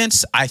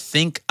offense, I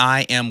think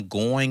I am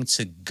going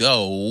to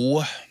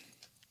go.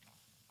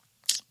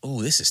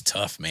 Oh, this is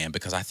tough, man,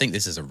 because I think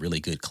this is a really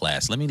good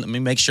class. Let me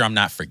make sure I'm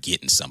not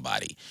forgetting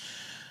somebody.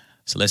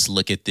 So let's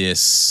look at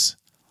this.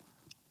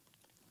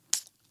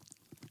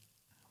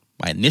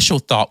 My initial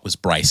thought was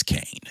Bryce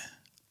Cain.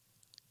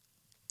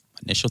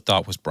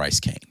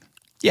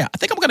 Yeah, I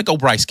think I'm going to go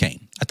Bryce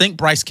Cain. I think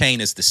Bryce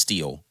Cain is the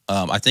steal.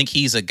 I think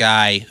he's a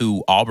guy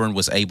who Auburn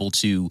was able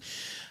to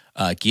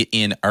get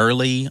in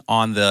early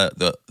on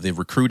the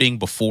recruiting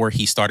before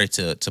he started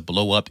to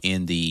blow up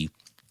in the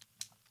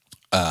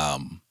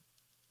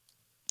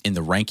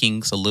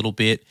rankings a little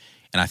bit.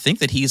 And I think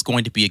that he's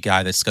going to be a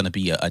guy that's going to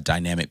be a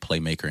dynamic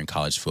playmaker in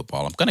college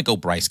football. I'm going to go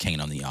Bryce Cain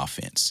on the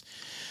offense.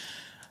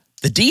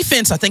 The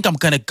defense, I think I'm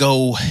going to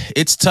go.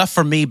 It's tough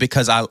for me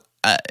because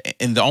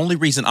and the only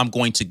reason I'm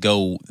going to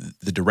go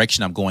the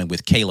direction I'm going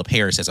with Caleb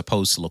Harris as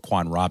opposed to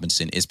Laquan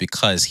Robinson is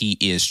because he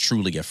is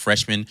truly a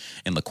freshman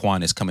and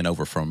Laquan is coming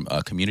over from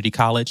community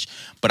college.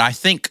 But I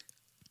think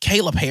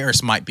Caleb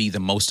Harris might be the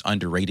most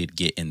underrated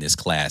get in this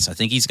class. I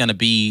think he's going to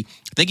be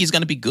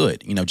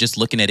good. You know, just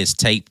looking at his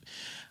tape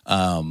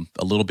a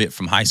little bit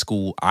from high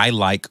school, I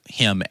like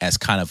him as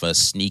kind of a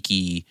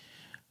sneaky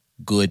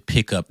good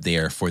pickup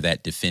there for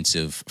that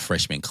defensive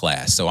freshman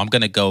class. So I'm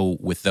going to go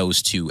with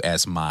those two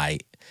as my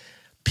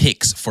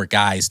picks for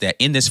guys that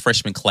in this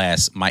freshman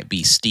class might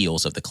be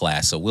steals of the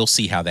class. So we'll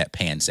see how that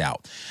pans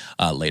out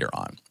later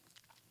on.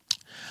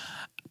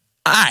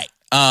 All right.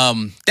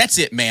 That's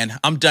it, man.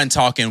 I'm done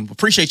talking.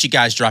 Appreciate you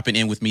guys dropping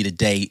in with me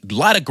today. A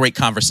lot of great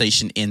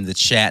conversation in the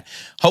chat.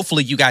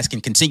 Hopefully you guys can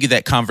continue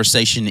that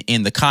conversation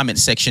in the comment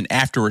section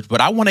afterwards,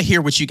 but I want to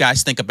hear what you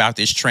guys think about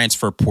this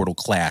transfer portal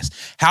class.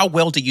 How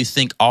well do you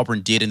think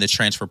Auburn did in the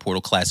transfer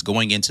portal class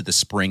going into the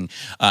spring?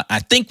 I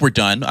think we're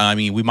done. I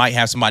mean, we might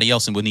have somebody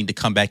else and we'll need to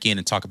come back in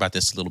and talk about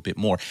this a little bit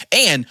more.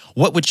 And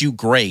what would you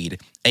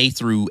grade A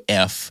through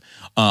F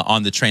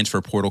on the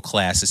transfer portal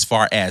class as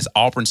far as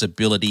Auburn's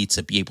ability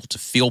to be able to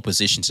fill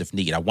positions of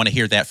need? I want to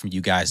hear that from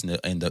you guys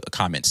in the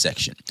comment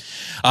section.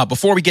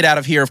 Before we get out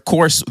of here, of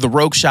course, the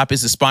Rogue Shop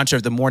is the sponsor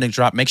of the Morning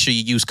Drop. Make sure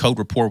you use code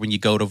REPORT when you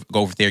go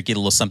over there, get a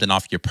little something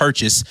off your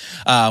purchase.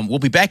 We'll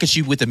be back at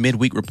you with a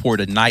midweek report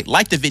tonight.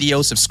 Like the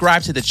video,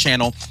 subscribe to the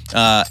channel,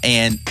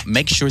 and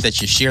make sure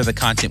that you share the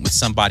content with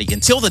somebody.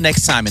 Until the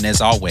next time, and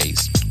as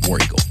always, War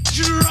Eagle.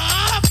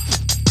 Drop!